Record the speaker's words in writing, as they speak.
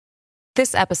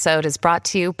This episode is brought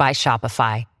to you by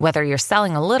Shopify. Whether you're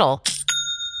selling a little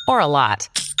or a lot,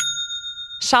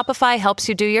 Shopify helps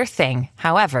you do your thing,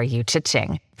 however you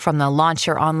cha-ching. From the launch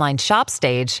your online shop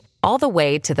stage, all the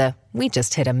way to the we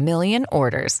just hit 1 million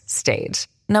orders stage.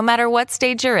 No matter what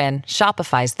stage you're in,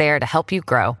 Shopify's there to help you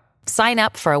grow. Sign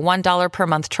up for a $1 per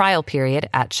month trial period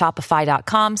at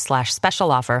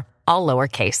shopify.com/special offer, all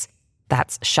lowercase.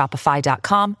 That's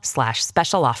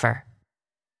shopify.com/special offer.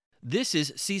 This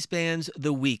is C-SPAN's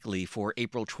The Weekly for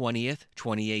April 20th,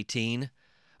 2018.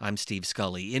 I'm Steve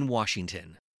Scully in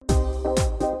Washington.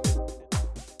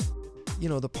 You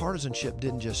know, the partisanship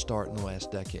didn't just start in the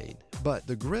last decade, but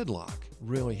the gridlock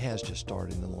really has just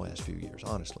started in the last few years,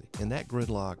 honestly. And that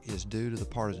gridlock is due to the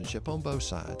partisanship on both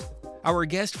sides. Our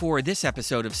guest for this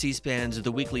episode of C-SPAN's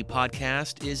The Weekly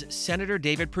podcast is Senator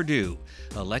David Perdue.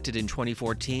 Elected in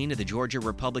 2014, the Georgia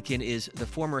Republican is the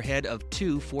former head of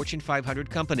 2 Fortune 500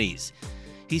 companies.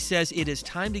 He says it is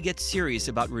time to get serious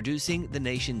about reducing the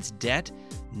nation's debt,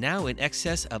 now in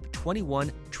excess of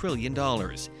 $21 trillion.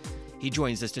 He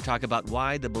joins us to talk about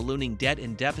why the ballooning debt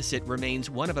and deficit remains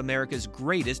one of America's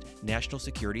greatest national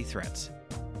security threats.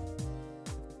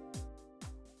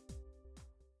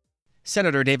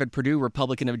 Senator David Perdue,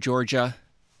 Republican of Georgia,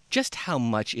 just how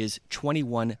much is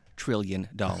 $21 trillion?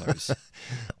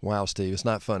 Wow, Steve, it's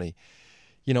not funny.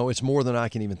 You know, it's more than I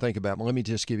can even think about. But let me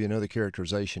just give you another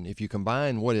characterization. If you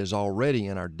combine what is already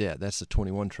in our debt, that's the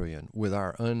 $21 trillion, with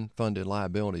our unfunded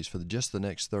liabilities for just the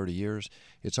next 30 years,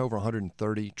 it's over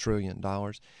 $130 trillion.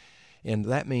 And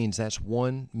that means that's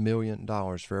 $1 million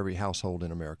for every household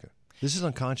in America. This is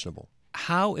unconscionable.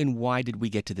 How and why did we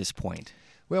get to this point?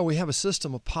 Well, we have a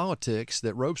system of politics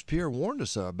that Robespierre warned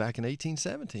us of back in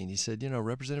 1817. He said, you know,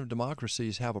 representative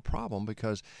democracies have a problem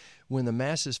because when the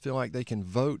masses feel like they can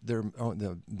vote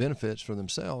the benefits for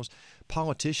themselves,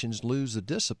 politicians lose the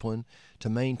discipline to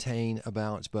maintain a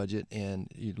balanced budget, and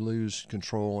you lose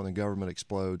control and the government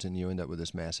explodes and you end up with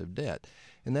this massive debt.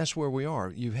 And that's where we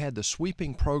are. You've had the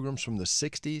sweeping programs from the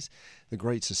 60s, the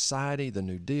Great Society, the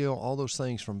New Deal, all those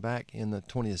things from back in the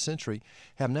 20th century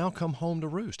have now come home to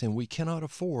roost, and we cannot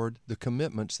afford the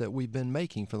commitments that we've been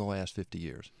making for the last 50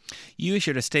 years. You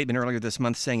issued a statement earlier this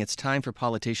month saying it's time for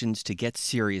politicians to get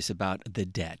serious about the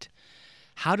debt.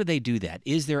 How do they do that?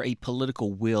 Is there a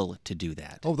political will to do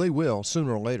that? Oh, they will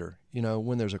sooner or later, you know,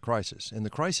 when there's a crisis. And the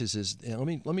crisis is, let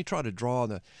me try to draw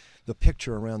the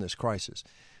picture around this crisis.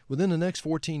 Within the next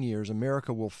 14 years,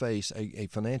 America will face a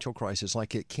financial crisis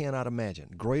like it cannot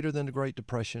imagine, greater than the Great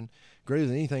Depression, greater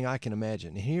than anything I can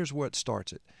imagine. And here's what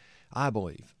starts it, I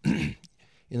believe. In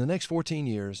the next 14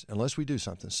 years, unless we do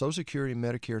something, Social Security and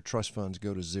Medicare trust funds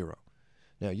go to zero.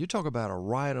 Now, you talk about a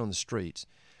riot on the streets.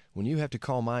 When you have to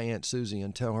call my Aunt Susie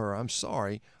and tell her, I'm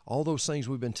sorry, all those things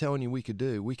we've been telling you we could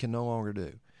do, we can no longer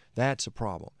do. That's a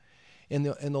problem. And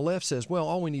the left says, well,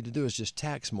 all we need to do is just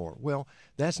tax more. Well,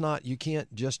 that's not, you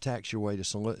can't just tax your way to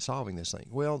solving this thing.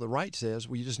 Well, the right says,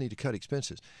 well, you just need to cut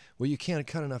expenses. Well, you can't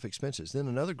cut enough expenses. Then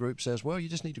another group says, well, you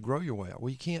just need to grow your way out. Well,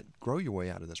 you can't grow your way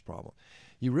out of this problem.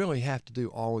 You really have to do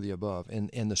all of the above.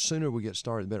 And the sooner we get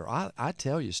started, the better. I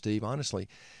tell you, Steve, honestly,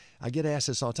 I get asked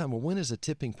this all the time, well, when is the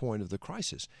tipping point of the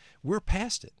crisis? We're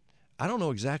past it. I don't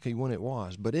know exactly when it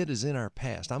was, but it is in our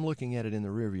past. I'm looking at it in the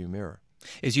rearview mirror.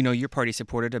 As you know, your party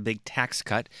supported a big tax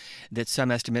cut that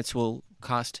some estimates will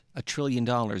cost $1 trillion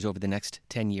over the next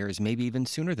 10 years, maybe even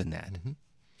sooner than that. Mm-hmm.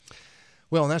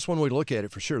 Well, and that's one way to look at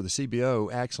it for sure. The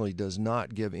CBO actually does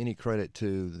not give any credit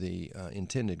to the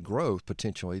intended growth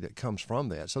potentially that comes from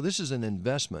that. So this is an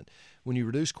investment. When you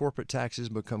reduce corporate taxes,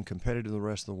 become competitive to the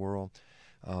rest of the world,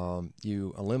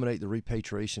 you eliminate the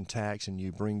repatriation tax and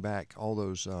you bring back all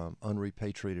those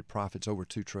unrepatriated profits over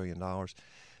 $2 trillion.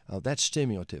 That's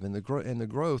stimulative, and the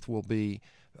growth will be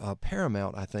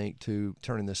paramount, I think, to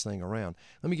turning this thing around.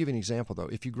 Let me give you an example, though.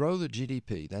 If you grow the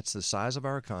GDP, that's the size of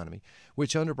our economy,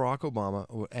 which under Barack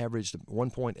Obama averaged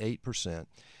 1.8%.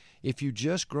 If you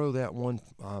just grow that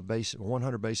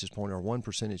 100 basis point or 1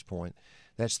 percentage point,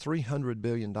 that's $300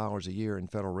 billion a year in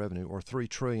federal revenue, or $3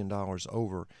 trillion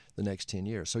over the next 10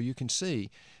 years. So you can see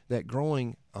that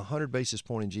growing 100 basis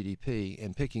point in GDP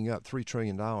and picking up $3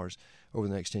 trillion over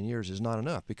the next 10 years is not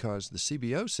enough, because the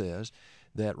CBO says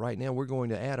that right now we're going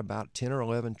to add about $10 or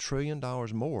 $11 trillion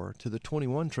more to the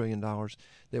 $21 trillion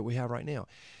that we have right now.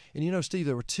 And you know, Steve,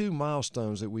 there were 2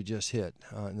 milestones that we just hit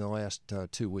in the last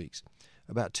 2 weeks.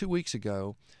 About 2 weeks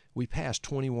ago, we passed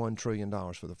 $21 trillion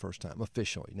for the first time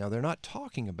officially. Now, they're not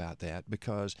talking about that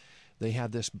because they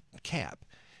have this cap.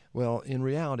 Well, in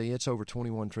reality, it's over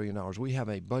 $21 trillion. We have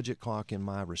a budget clock in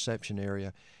my reception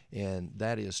area, and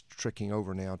that is tricking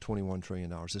over now $21 trillion.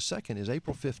 The second is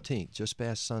April 15th, just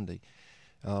past Sunday.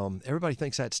 Everybody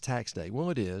thinks that's tax day. Well,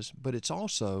 it is, but it's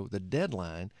also the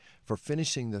deadline for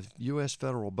finishing the U.S.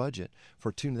 federal budget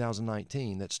for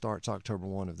 2019 that starts October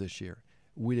 1 of this year.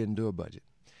 We didn't do a budget.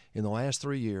 In the last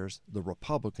 3 years, the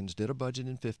Republicans did a budget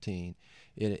in 2015.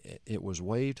 It was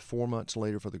waived 4 months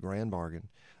later for the grand bargain.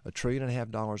 $1.5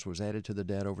 trillion was added to the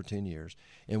debt over 10 years,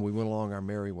 and we went along our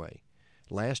merry way.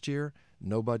 Last year,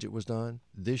 no budget was done.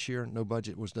 This year, no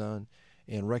budget was done.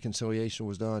 And reconciliation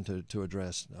was done to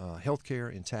address health care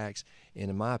and tax, and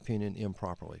in my opinion,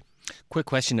 improperly. Quick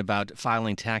question about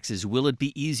filing taxes. Will it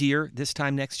be easier this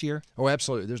time next year? Oh,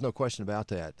 absolutely. There's no question about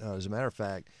that. As a matter of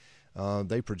fact,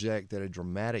 they project that a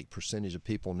dramatic percentage of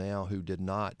people now who did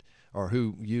not or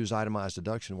who use itemized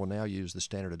deduction will now use the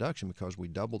standard deduction because we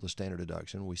doubled the standard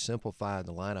deduction. We simplified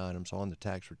the line items on the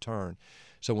tax return.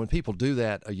 So when people do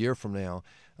that a year from now,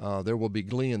 there will be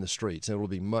glee in the streets. It will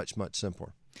be much, much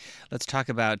simpler. Let's talk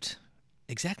about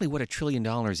exactly what $1 trillion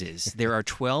is. There are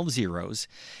 12 zeros,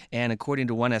 and according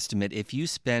to one estimate, if you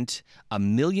spent $1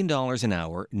 million an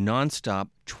hour, nonstop,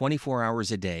 24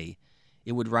 hours a day,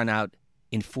 it would run out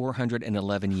in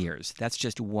 411 years. That's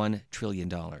just $1 trillion.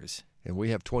 And we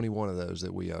have 21 of those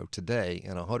that we owe today,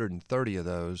 and 130 of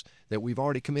those that we've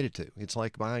already committed to. It's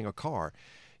like buying a car.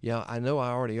 Yeah, I know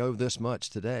I already owe this much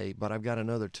today, but I've got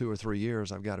another 2 or 3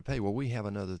 years I've got to pay. Well, we have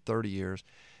another 30 years,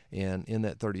 and in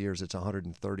that 30 years, it's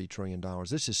 $130 trillion.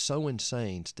 This is so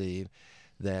insane, Steve,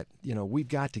 that we've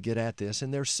got to get at this.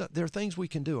 And there are things we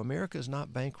can do. America is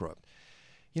not bankrupt.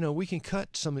 We can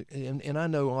cut some, and I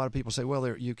know a lot of people say,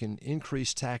 well, you can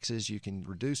increase taxes, you can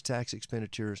reduce tax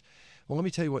expenditures. Well, let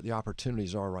me tell you what the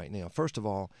opportunities are right now. First of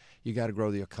all, you got to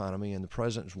grow the economy, and the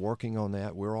president's working on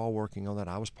that. We're all working on that.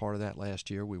 I was part of that last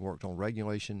year. We worked on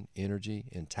regulation, energy,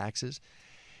 and taxes.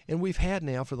 And we've had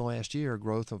now for the last year a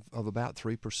growth of about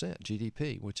 3%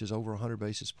 GDP, which is over 100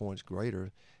 basis points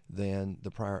greater than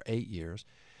the prior 8 years.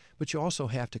 But you also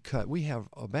have to cut. We have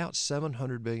about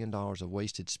 $700 billion of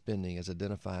wasted spending as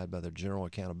identified by the General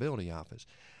Accountability Office.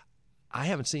 I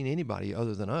haven't seen anybody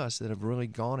other than us that have really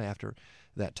gone after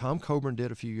that. Tom Coburn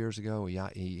did a few years ago.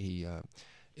 He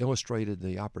illustrated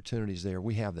the opportunities there.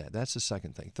 We have that. That's the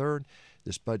second thing. Third,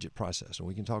 this budget process, and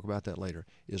we can talk about that later,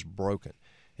 is broken.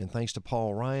 And thanks to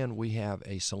Paul Ryan, we have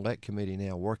a select committee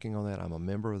now working on that. I'm a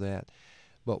member of that.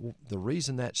 But the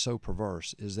reason that's so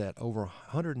perverse is that over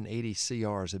 180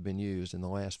 CRs have been used in the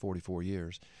last 44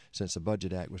 years since the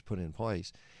Budget Act was put in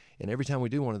place. And every time we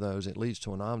do one of those, it leads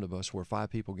to an omnibus where 5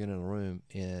 people get in a room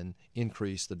and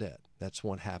increase the debt. That's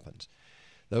what happens.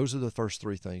 Those are the first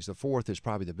 3 things. The fourth is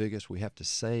probably the biggest. We have to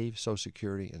save Social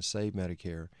Security and save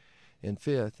Medicare. And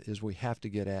fifth is we have to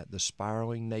get at the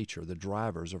spiraling nature, the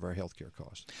drivers of our health care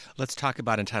costs. Let's talk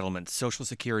about entitlements, Social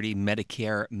Security,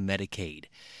 Medicare, Medicaid.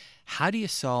 How do you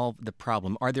solve the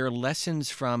problem? Are there lessons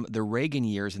from the Reagan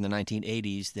years in the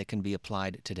 1980s that can be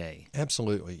applied today?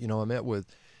 Absolutely. I met with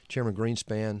Chairman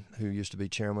Greenspan, who used to be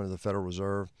chairman of the Federal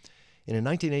Reserve. And in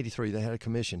 1983, they had a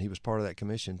commission. He was part of that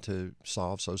commission to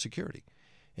solve Social Security.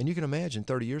 And you can imagine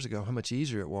 30 years ago how much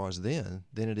easier it was then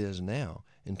than it is now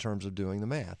in terms of doing the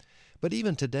math. But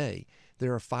even today,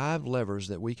 there are 5 levers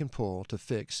that we can pull to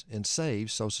fix and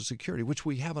save Social Security, which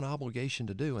we have an obligation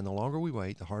to do. And the longer we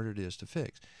wait, the harder it is to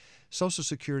fix. Social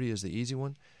Security is the easy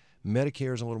one.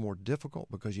 Medicare is a little more difficult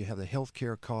because you have the health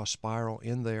care cost spiral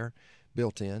in there,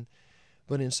 built in.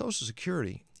 But in Social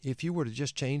Security, if you were to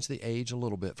just change the age a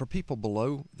little bit for people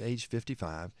below age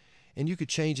 55, and you could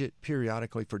change it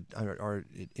periodically or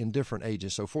in different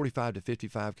ages. So 45 to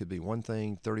 55 could be one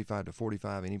thing, 35 to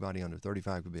 45, anybody under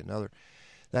 35 could be another.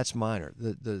 That's minor.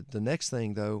 The next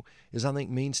thing, though, is I think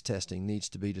means testing needs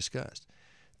to be discussed.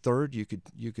 Third, you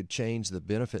could change the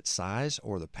benefit size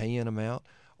or the pay-in amount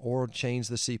or change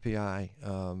the CPI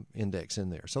index in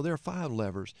there. So there are 5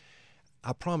 levers.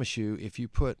 I promise you, if you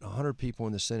put 100 people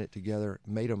in the Senate together,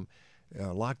 made them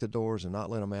lock the doors and not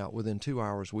let them out, within 2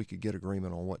 hours we could get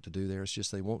agreement on what to do there. It's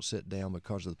just they won't sit down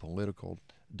because of the political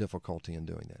difficulty in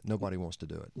doing that. Nobody wants to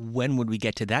do it. When would we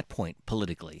get to that point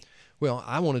politically? Well,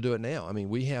 I want to do it now. I mean,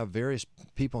 we have various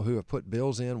people who have put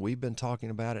bills in. We've been talking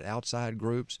about it. Outside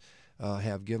groups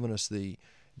have given us the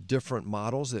different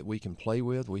models that we can play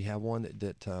with. We have one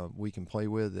that we can play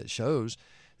with that shows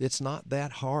it's not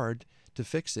that hard to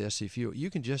fix this. If you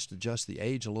can just adjust the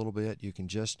age a little bit, you can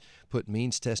just put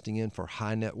means testing in for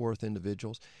high net worth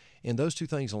individuals, and those 2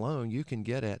 things alone, you can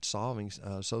get at solving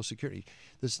Social Security.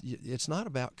 It's not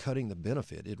about cutting the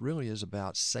benefit. It really is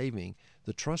about saving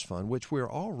the trust fund, which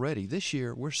we're already, this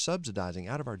year, we're subsidizing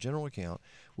out of our general account.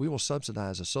 We will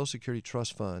subsidize a Social Security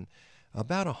trust fund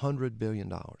about $100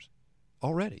 billion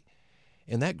already.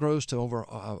 And that grows to over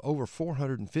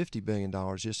 $450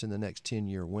 billion just in the next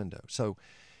 10-year window. So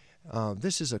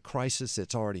This is a crisis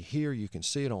that's already here. You can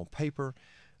see it on paper.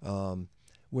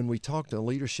 When we talk to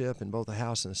leadership in both the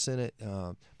House and the Senate,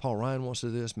 Paul Ryan wants to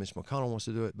do this, Mitch McConnell wants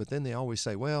to do it, but then they always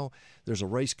say, well, there's a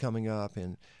race coming up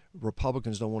and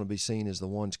Republicans don't want to be seen as the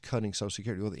ones cutting Social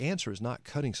Security. Well, the answer is not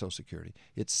cutting Social Security.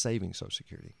 It's saving Social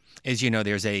Security. As you know,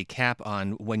 there's a cap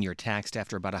on when you're taxed.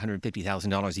 After about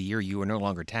 $150,000 a year, you are no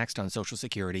longer taxed on Social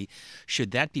Security.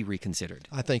 Should that be reconsidered?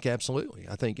 I think absolutely.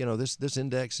 I think, this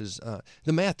index is,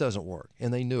 the math doesn't work,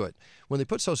 and they knew it. When they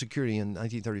put Social Security in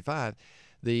 1935,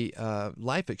 the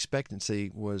life expectancy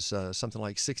was something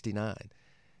like 69,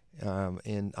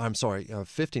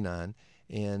 59.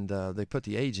 And they put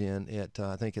the age in at,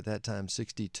 I think at that time,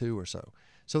 62 or so.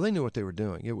 So they knew what they were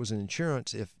doing. It was an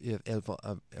insurance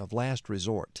of last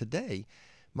resort. Today,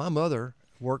 my mother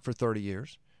worked for 30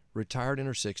 years, retired in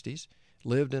her 60s,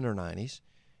 lived in her 90s,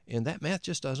 and that math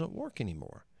just doesn't work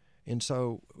anymore. And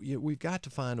so we've got to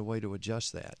find a way to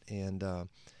adjust that. And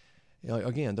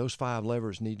again, those 5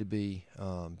 levers need to be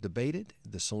debated.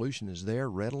 The solution is there,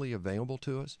 readily available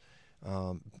to us.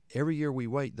 Every year we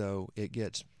wait, though, it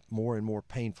gets more and more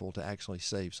painful to actually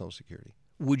save Social Security.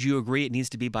 Would you agree it needs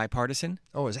to be bipartisan?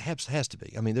 Oh, it has to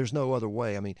be. I mean, there's no other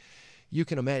way. I mean, you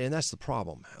can imagine, and that's the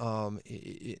problem.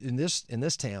 In this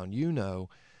town,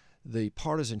 the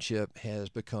partisanship has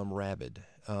become rabid.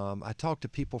 I talk to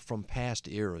people from past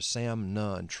eras: Sam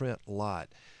Nunn, Trent Lott.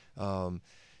 Tom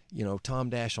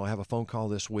Daschle. I have a phone call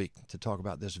this week to talk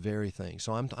about this very thing.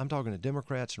 So I'm talking to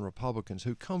Democrats and Republicans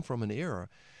who come from an era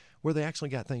where they actually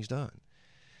got things done.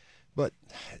 But,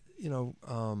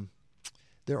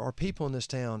 there are people in this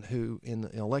town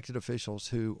elected officials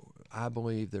who I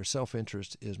believe their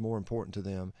self-interest is more important to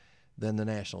them than the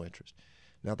national interest.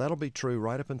 Now, that'll be true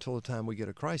right up until the time we get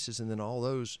a crisis, and then all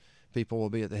those people will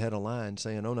be at the head of the line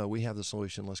saying, oh, no, we have the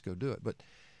solution, let's go do it. But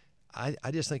I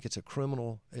just think it's a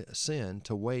criminal sin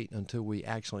to wait until we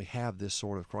actually have this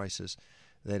sort of crisis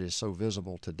that is so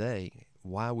visible today.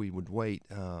 Why we would wait,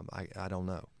 I don't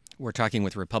know. We're talking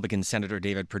with Republican Senator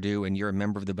David Perdue, and you're a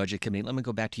member of the Budget Committee. Let me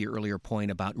go back to your earlier point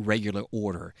about regular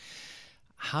order.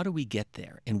 How do we get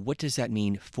there, and what does that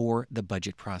mean for the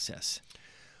budget process?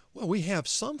 Well, we have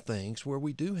some things where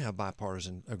we do have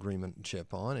bipartisan agreement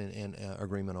on.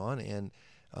 And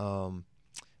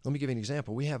let me give you an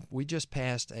example. We just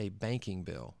passed a banking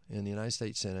bill in the United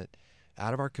States Senate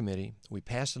out of our committee. We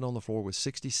passed it on the floor with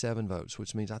 67 votes,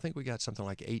 which means I think we got something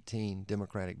like 18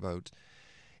 Democratic votes.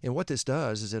 And what this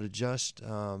does is it adjusts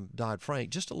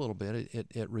Dodd-Frank just a little bit.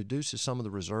 It reduces some of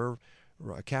the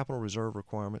capital reserve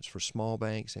requirements for small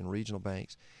banks and regional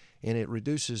banks, and it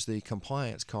reduces the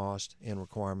compliance cost and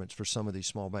requirements for some of these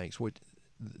small banks,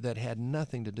 that had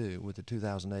nothing to do with the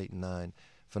 2008 and 2009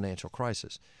 financial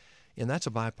crisis. And that's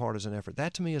a bipartisan effort.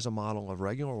 That, to me, is a model of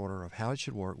regular order of how it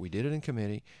should work. We did it in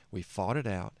committee. We fought it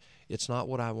out. It's not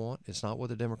what I want. It's not what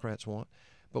the Democrats want.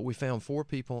 But we found 4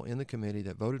 people in the committee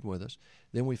that voted with us.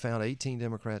 Then we found 18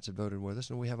 Democrats that voted with us,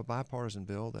 and we have a bipartisan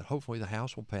bill that hopefully the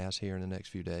House will pass here in the next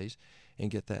few days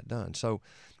and get that done. So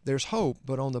there's hope,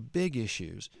 but on the big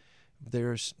issues,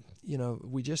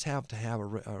 we just have to have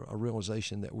a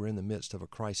realization that we're in the midst of a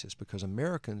crisis, because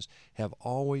Americans have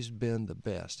always been the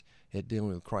best at dealing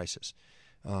with crisis.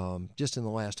 Just in the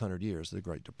last 100 years, the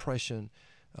Great Depression,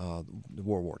 World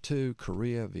War II,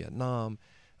 Korea, Vietnam,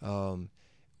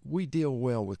 we deal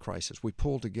well with crisis. We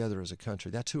pull together as a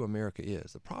country. That's who America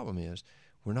is. The problem is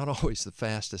we're not always the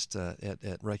fastest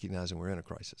at recognizing we're in a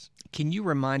crisis. Can you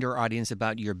remind our audience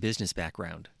about your business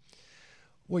background?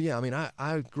 Well, yeah. I mean,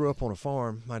 I grew up on a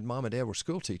farm. My mom and dad were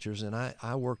school teachers, and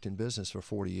I worked in business for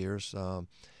 40 years.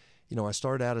 I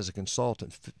started out as a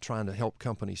consultant trying to help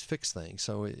companies fix things.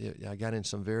 So I got in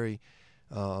some very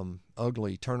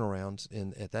ugly turnarounds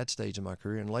at that stage of my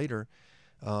career. And later,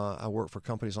 I worked for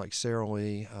companies like Sara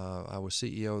Lee. I was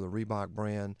CEO of the Reebok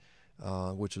brand,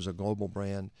 which was a global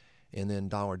brand, and then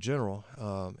Dollar General.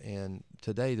 And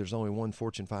today there's only one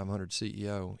Fortune 500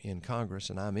 CEO in Congress,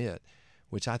 and I'm it,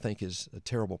 which I think is a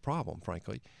terrible problem,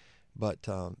 frankly. But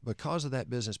because of that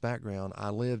business background,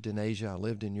 I lived in Asia, I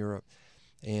lived in Europe,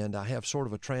 and I have sort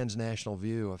of a transnational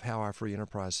view of how our free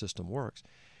enterprise system works.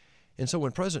 And so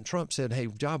when President Trump said, hey,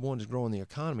 job one is growing the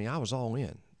economy, I was all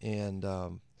in,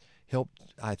 and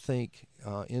helped, I think,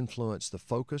 influence the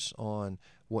focus on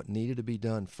what needed to be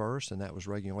done first, and that was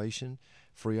regulation,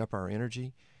 free up our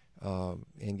energy,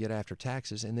 and get after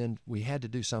taxes. And then we had to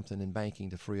do something in banking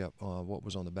to free up what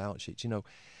was on the balance sheets.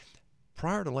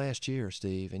 Prior to last year,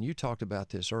 Steve, and you talked about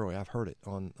this earlier, I've heard it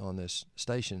on this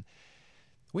station,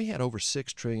 we had over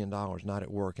 $6 trillion not at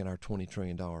work in our $20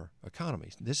 trillion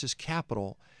economy. This is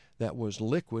capital that was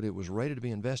liquid. It was ready to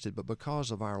be invested, but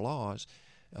because of our laws,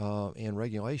 and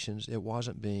regulations, it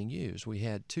wasn't being used. We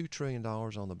had $2 trillion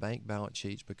on the bank balance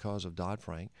sheets because of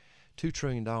Dodd-Frank, $2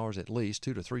 trillion at least,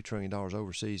 $2 to $3 trillion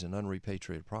overseas in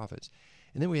unrepatriated profits.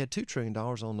 And then we had $2 trillion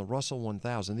on the Russell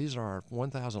 1000. These are our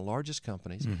 1,000 largest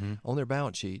companies on their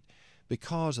balance sheet.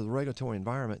 Because of the regulatory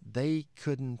environment, they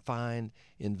couldn't find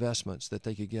investments that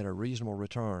they could get a reasonable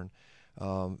return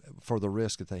for the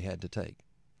risk that they had to take.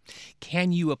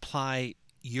 Can you apply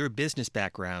your business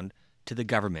background to the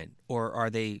government, or are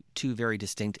they two very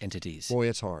distinct entities? Boy,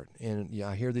 it's hard. And yeah,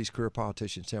 I hear these career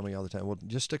politicians tell me all the time, well,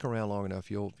 just stick around long enough,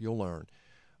 you'll learn.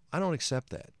 I don't accept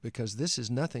that, because this is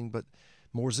nothing but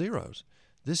more zeros.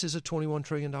 This is a $21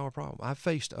 trillion problem. I've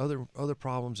faced other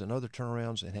problems and other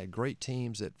turnarounds and had great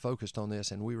teams that focused on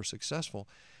this, and we were successful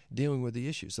dealing with the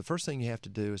issues. The first thing you have to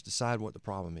do is decide what the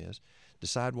problem is,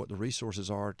 decide what the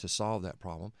resources are to solve that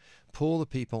problem, pull the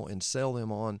people and sell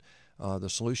them on the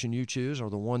solution you choose or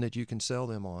the one that you can sell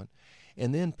them on,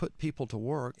 and then put people to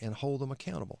work and hold them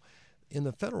accountable. In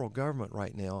the federal government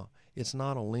right now, it's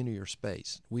not a linear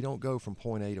space. We don't go from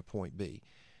point A to point B.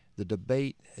 The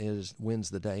debate wins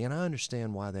the day, and I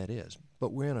understand why that is.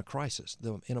 But we're in a crisis.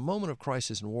 In a moment of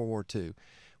crisis in World War II,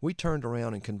 we turned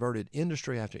around and converted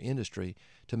industry after industry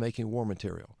to making war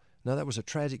material. Now, that was a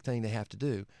tragic thing to have to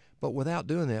do, but without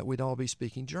doing that, we'd all be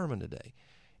speaking German today.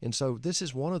 And so this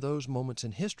is one of those moments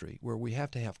in history where we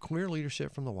have to have clear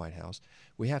leadership from the White House.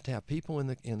 We have to have people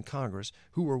in Congress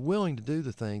who are willing to do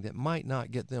the thing that might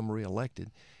not get them reelected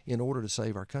in order to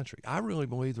save our country. I really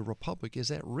believe the republic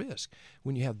is at risk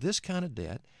when you have this kind of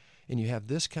debt and you have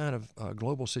this kind of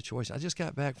global situation. I just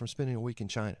got back from spending a week in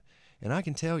China, and I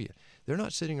can tell you, they're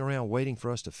not sitting around waiting for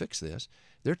us to fix this.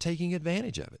 They're taking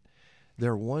advantage of it.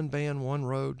 Their one band, one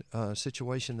road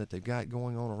situation that they've got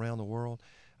going on around the world,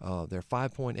 their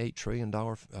 $5.8 trillion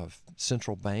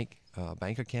central bank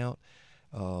account,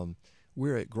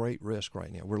 we're at great risk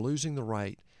right now. We're losing the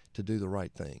right to do the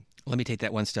right thing. Let me take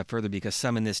that one step further, because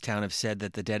some in this town have said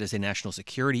that the debt is a national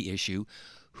security issue.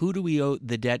 Who do we owe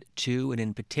the debt to, and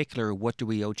in particular, what do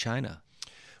we owe China?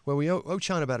 Well, we owe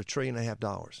China about $1.5 trillion.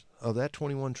 Of that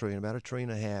 $21 trillion, about $1.5 trillion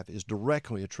is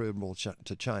directly attributable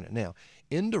to China. Now,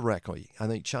 indirectly, I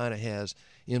think China has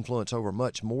influence over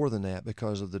much more than that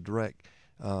because of the direct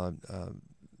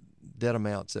debt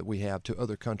amounts that we have to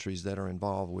other countries that are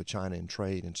involved with China in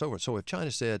trade and so forth. So if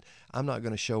China said, I'm not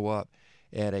going to show up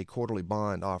at a quarterly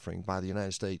bond offering by the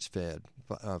United States Fed,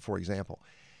 for example,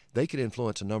 they could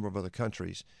influence a number of other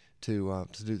countries to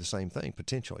do the same thing,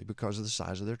 potentially, because of the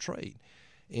size of their trade.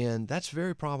 And that's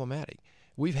very problematic.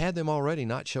 We've had them already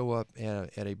not show up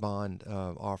at a bond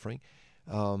offering,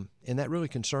 and that really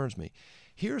concerns me.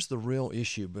 Here's the real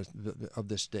issue of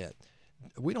this debt.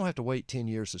 We don't have to wait 10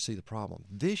 years to see the problem.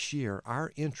 This year,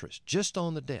 our interest, just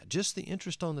on the debt, just the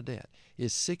interest on the debt,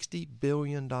 is $60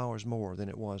 billion more than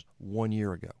it was 1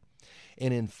 year ago.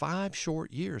 And in 5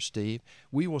 short years, Steve,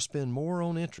 we will spend more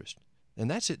on interest. And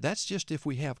that's it. That's just if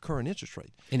we have current interest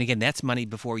rate. And again, that's money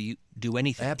before you do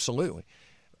anything. Absolutely.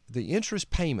 The interest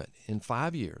payment in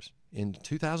 5 years, in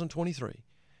 2023,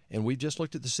 and we've just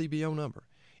looked at the CBO number,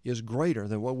 is greater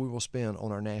than what we will spend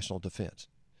on our national defense.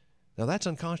 Now, that's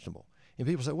unconscionable. And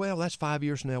people say, well, that's 5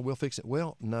 years from now, we'll fix it.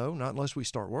 Well, no, not unless we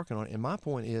start working on it. And my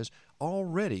point is,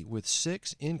 already with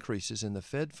 6 increases in the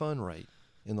Fed fund rate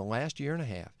in the last year and a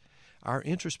half, our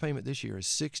interest payment this year is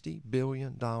 $60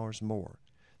 billion more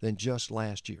than just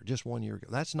last year, just 1 year ago.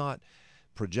 That's not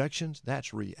projections,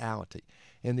 that's reality.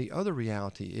 And the other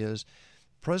reality is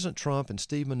President Trump and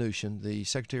Steve Mnuchin, the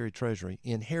Secretary of Treasury,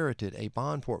 inherited a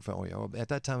bond portfolio, at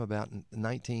that time about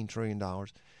 $19 trillion,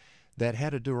 that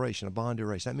had a duration, a bond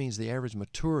duration. That means the average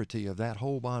maturity of that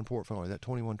whole bond portfolio, that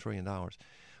 $21 trillion,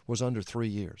 was under 3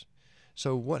 years.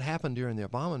 So what happened during the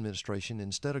Obama administration,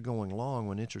 instead of going long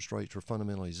when interest rates were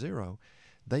fundamentally zero,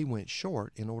 they went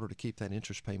short in order to keep that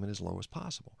interest payment as low as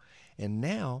possible. And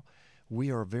now we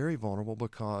are very vulnerable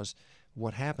because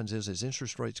what happens is as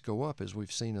interest rates go up, as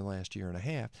we've seen in the last year and a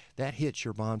half, that hits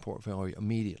your bond portfolio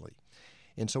immediately.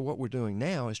 And so what we're doing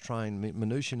now is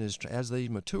Mnuchin is, as they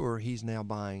mature, he's now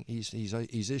buying,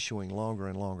 he's issuing longer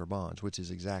and longer bonds, which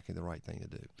is exactly the right thing to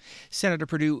do. Senator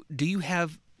Perdue, do you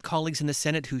have colleagues in the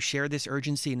Senate who share this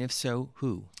urgency, and if so,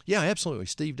 who? Yeah, absolutely.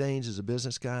 Steve Daines is a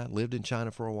business guy, lived in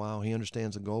China for a while. He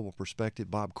understands the global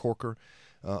perspective. Bob Corker,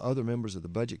 other members of the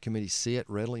Budget Committee see it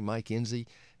readily. Mike Enzi,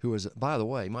 who is, by the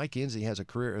way, Mike Enzi has a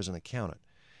career as an accountant.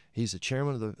 He's the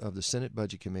chairman of the Senate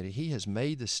Budget Committee. He has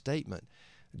made the statement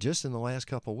just in the last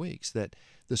couple of weeks that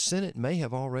the Senate may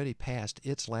have already passed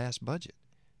its last budget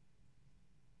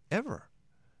ever,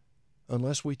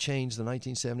 unless we change the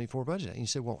 1974 Budget Act. And you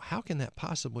say, well, how can that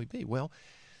possibly be? Well,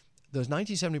 the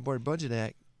 1974 Budget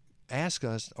Act asks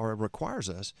us or requires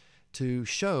us to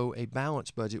show a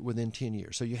balanced budget within 10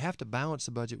 years. So you have to balance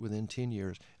the budget within 10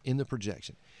 years in the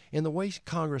projection. And the way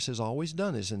Congress has always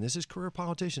done this, and this is career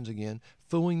politicians again,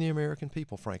 fooling the American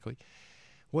people, frankly,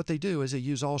 what they do is they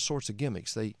use all sorts of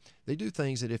gimmicks. They do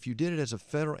things that if you did it as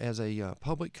a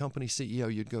public company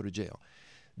CEO, you'd go to jail.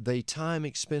 They time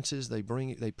expenses. They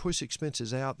push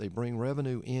expenses out. They bring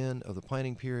revenue in of the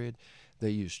planning period. They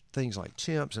use things like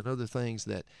chimps and other things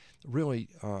that really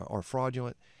are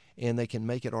fraudulent, and they can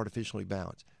make it artificially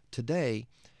balanced. Today,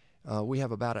 we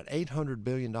have about an $800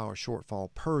 billion shortfall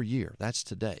per year. That's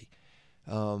today.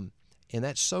 And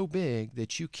that's so big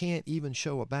that you can't even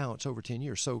show a balance over 10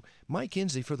 years. So Mike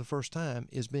Inslee, for the first time,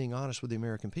 is being honest with the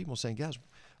American people, saying, guys,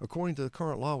 according to the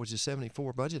current law, which is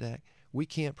 74 Budget Act, we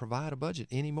can't provide a budget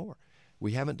anymore.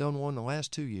 We haven't done one in the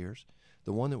last 2 years.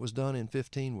 The one that was done in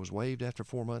 2015 was waived after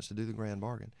 4 months to do the grand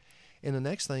bargain. And the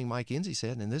next thing Mike Inslee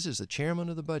said, and this is the chairman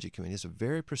of the Budget Committee, it's a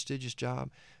very prestigious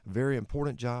job, a very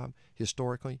important job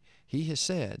historically. He has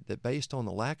said that based on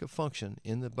the lack of function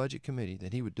in the Budget Committee,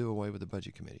 that he would do away with the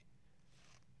Budget Committee.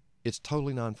 It's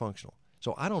totally non-functional.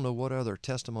 So I don't know what other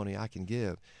testimony I can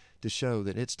give to show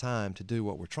that it's time to do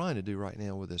what we're trying to do right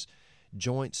now with this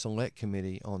Joint Select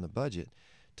Committee on the budget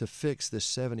to fix this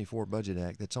 74 Budget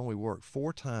Act that's only worked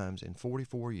 4 times in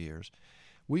 44 years.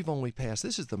 We've only passed,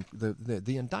 this is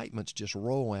the indictments just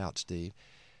roll out, Steve.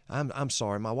 I'm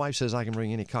sorry, my wife says I can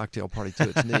bring any cocktail party to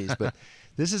its knees, but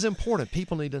this is important.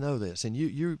 People need to know this, and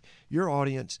your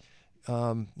audience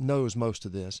knows most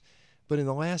of this. But in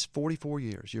the last 44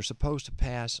 years, you're supposed to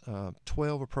pass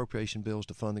 12 appropriation bills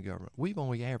to fund the government. We've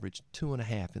only averaged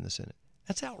 2.5 in the Senate.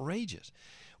 That's outrageous.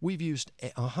 We've used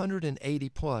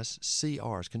 180-plus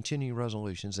CRs, continuing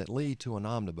resolutions, that lead to an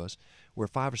omnibus where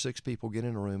 5 or 6 people get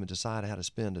in a room and decide how to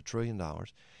spend $1 trillion.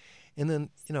 And then,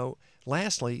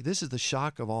 lastly, this is the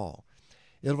shock of all.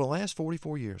 Over the last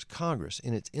 44 years, Congress,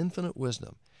 in its infinite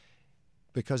wisdom,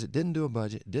 because it didn't do a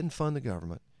budget, didn't fund the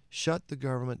government, shut the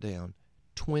government down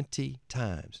 20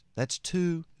 times. That's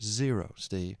 20,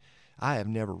 Steve. I have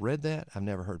never read that. I've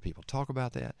never heard people talk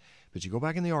about that. But you go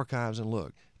back in the archives and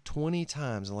look, 20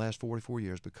 times in the last 44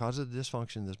 years, because of the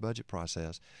dysfunction of this budget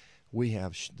process, we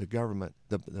have the government,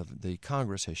 the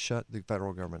Congress has shut the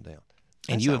federal government down.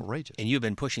 That's outrageous. And you've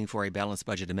been pushing for a balanced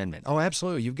budget amendment. Oh,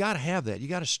 absolutely. You've got to have that. You've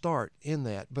got to start in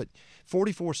that. But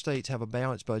 44 states have a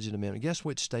balanced budget amendment. Guess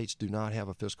which states do not have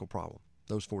a fiscal problem?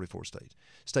 Those 44 states.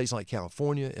 States like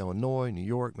California, Illinois, New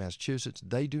York, Massachusetts,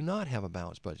 they do not have a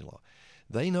balanced budget law.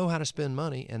 They know how to spend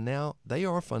money, and now they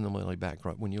are fundamentally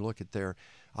bankrupt when you look at their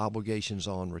obligations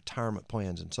on retirement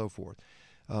plans and so forth.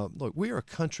 Look, we are a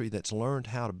country that's learned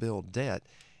how to build debt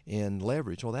and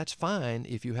leverage. Well, that's fine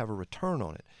if you have a return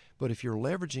on it. But if you're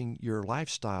leveraging your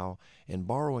lifestyle and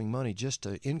borrowing money just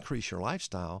to increase your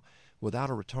lifestyle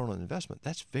without a return on investment,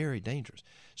 that's very dangerous.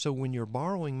 So when you're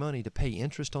borrowing money to pay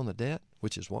interest on the debt,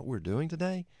 which is what we're doing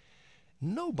today,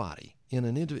 nobody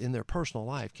in their personal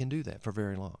life can do that for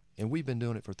very long. And we've been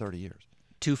doing it for 30 years.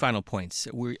 2 final points.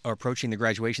 We are approaching the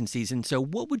graduation season. So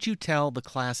what would you tell the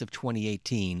class of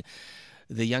 2018,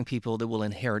 the young people that will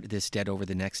inherit this debt over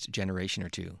the next generation or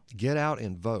two? Get out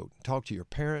and vote. Talk to your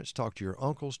parents, talk to your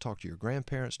uncles, talk to your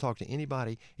grandparents, talk to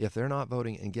anybody if they're not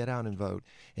voting, and get out and vote.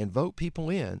 And vote people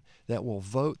in that will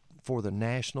vote for the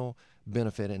national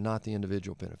benefit and not the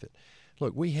individual benefit.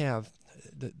 Look, we have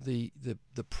the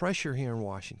pressure here in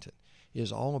Washington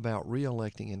is all about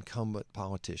re-electing incumbent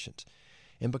politicians.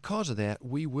 And because of that,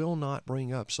 we will not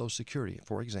bring up Social Security.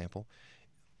 For example,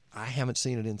 I haven't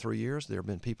seen it in 3 years. There have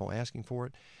been people asking for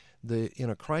it. In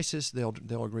a crisis, they'll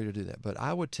agree to do that. But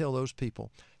I would tell those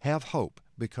people, have hope,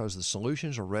 because the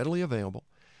solutions are readily available.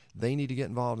 They need to get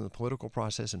involved in the political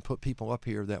process and put people up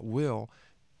here that will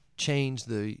change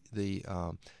the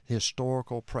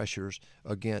historical pressures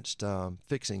against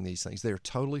fixing these things. They're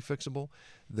totally fixable.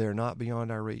 They're not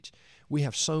beyond our reach. We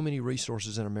have so many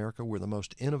resources in America. We're the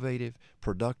most innovative,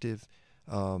 productive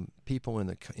people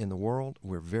in the world.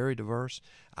 We're very diverse.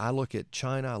 I look at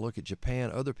China, I look at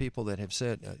Japan, other people that have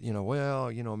said,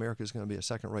 America is going to be a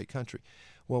second-rate country.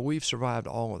 Well, we've survived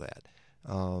all of that.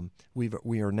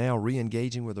 We are now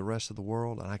re-engaging with the rest of the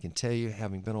world, and I can tell you,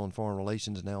 having been on foreign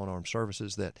relations and now on armed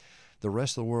services, that the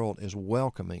rest of the world is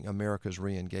welcoming America's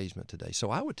re-engagement today.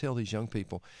 So I would tell these young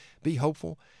people, be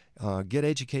hopeful, get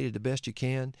educated the best you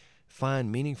can,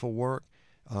 find meaningful work,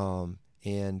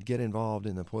 and get involved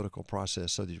in the political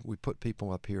process so that we put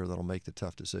people up here that'll make the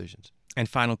tough decisions. And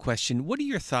final question, what are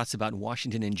your thoughts about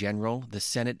Washington in general? The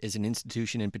Senate is an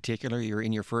institution in particular. You're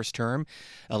in your first term,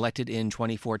 elected in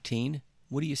 2014.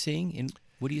 What are you seeing, and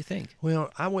what do you think?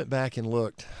 Well, I went back and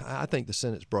looked. I think the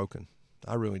Senate's broken.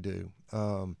 I really do.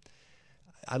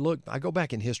 I go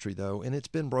back in history, though, and it's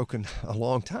been broken a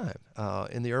long time.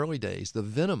 In the early days, the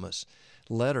venomous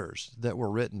letters that were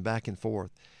written back and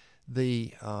forth,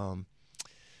 the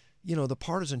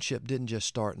partisanship didn't just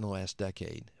start in the last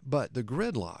decade, but the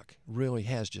gridlock really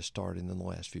has just started in the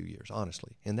last few years,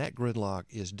 honestly. And that gridlock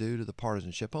is due to the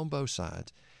partisanship on both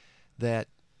sides that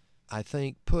I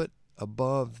think put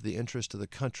above the interest of the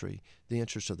country, the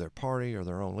interest of their party or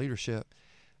their own leadership.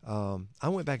 I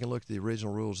went back and looked at the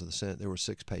original rules of the Senate. There were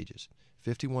 6 pages.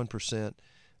 51%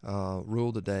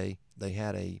 ruled a day. They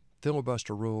had a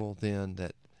filibuster rule then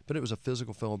but it was a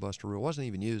physical filibuster rule. It wasn't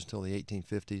even used until the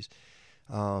 1850s.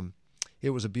 It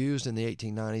was abused in the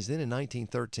 1890s. Then in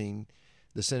 1913,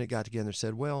 the Senate got together and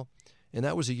said, well, and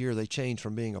that was a year they changed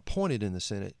from being appointed in the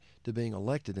Senate to being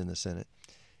elected in the Senate.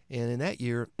 And in that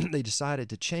year, they decided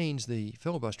to change the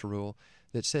filibuster rule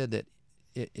that said that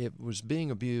it was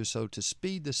being abused. So to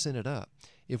speed the Senate up,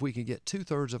 if we could get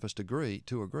 2/3 of us to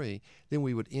agree, then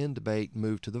we would end debate and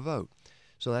move to the vote.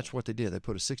 So that's what they did. They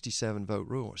put a 67% vote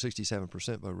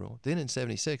rule. Then in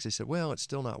 76, they said, well, it's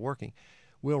still not working.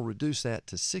 We'll reduce that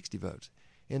to 60 votes.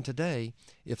 And today,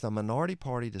 if the minority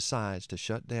party decides to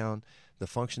shut down the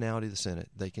functionality of the Senate,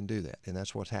 they can do that. And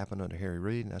that's what's happened under Harry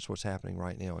Reid, and that's what's happening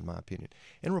right now, in my opinion.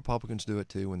 And Republicans do it,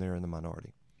 too, when they're in the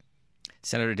minority.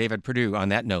 Senator David Perdue, on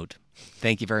that note,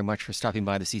 thank you very much for stopping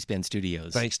by the C-SPAN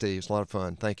studios. Thanks, Steve. It's a lot of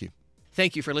fun. Thank you.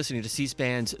 Thank you for listening to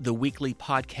C-SPAN's The Weekly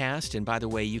Podcast. And by the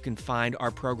way, you can find our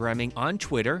programming on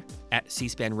Twitter at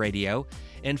C-SPAN Radio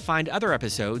and find other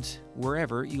episodes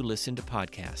wherever you listen to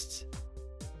podcasts.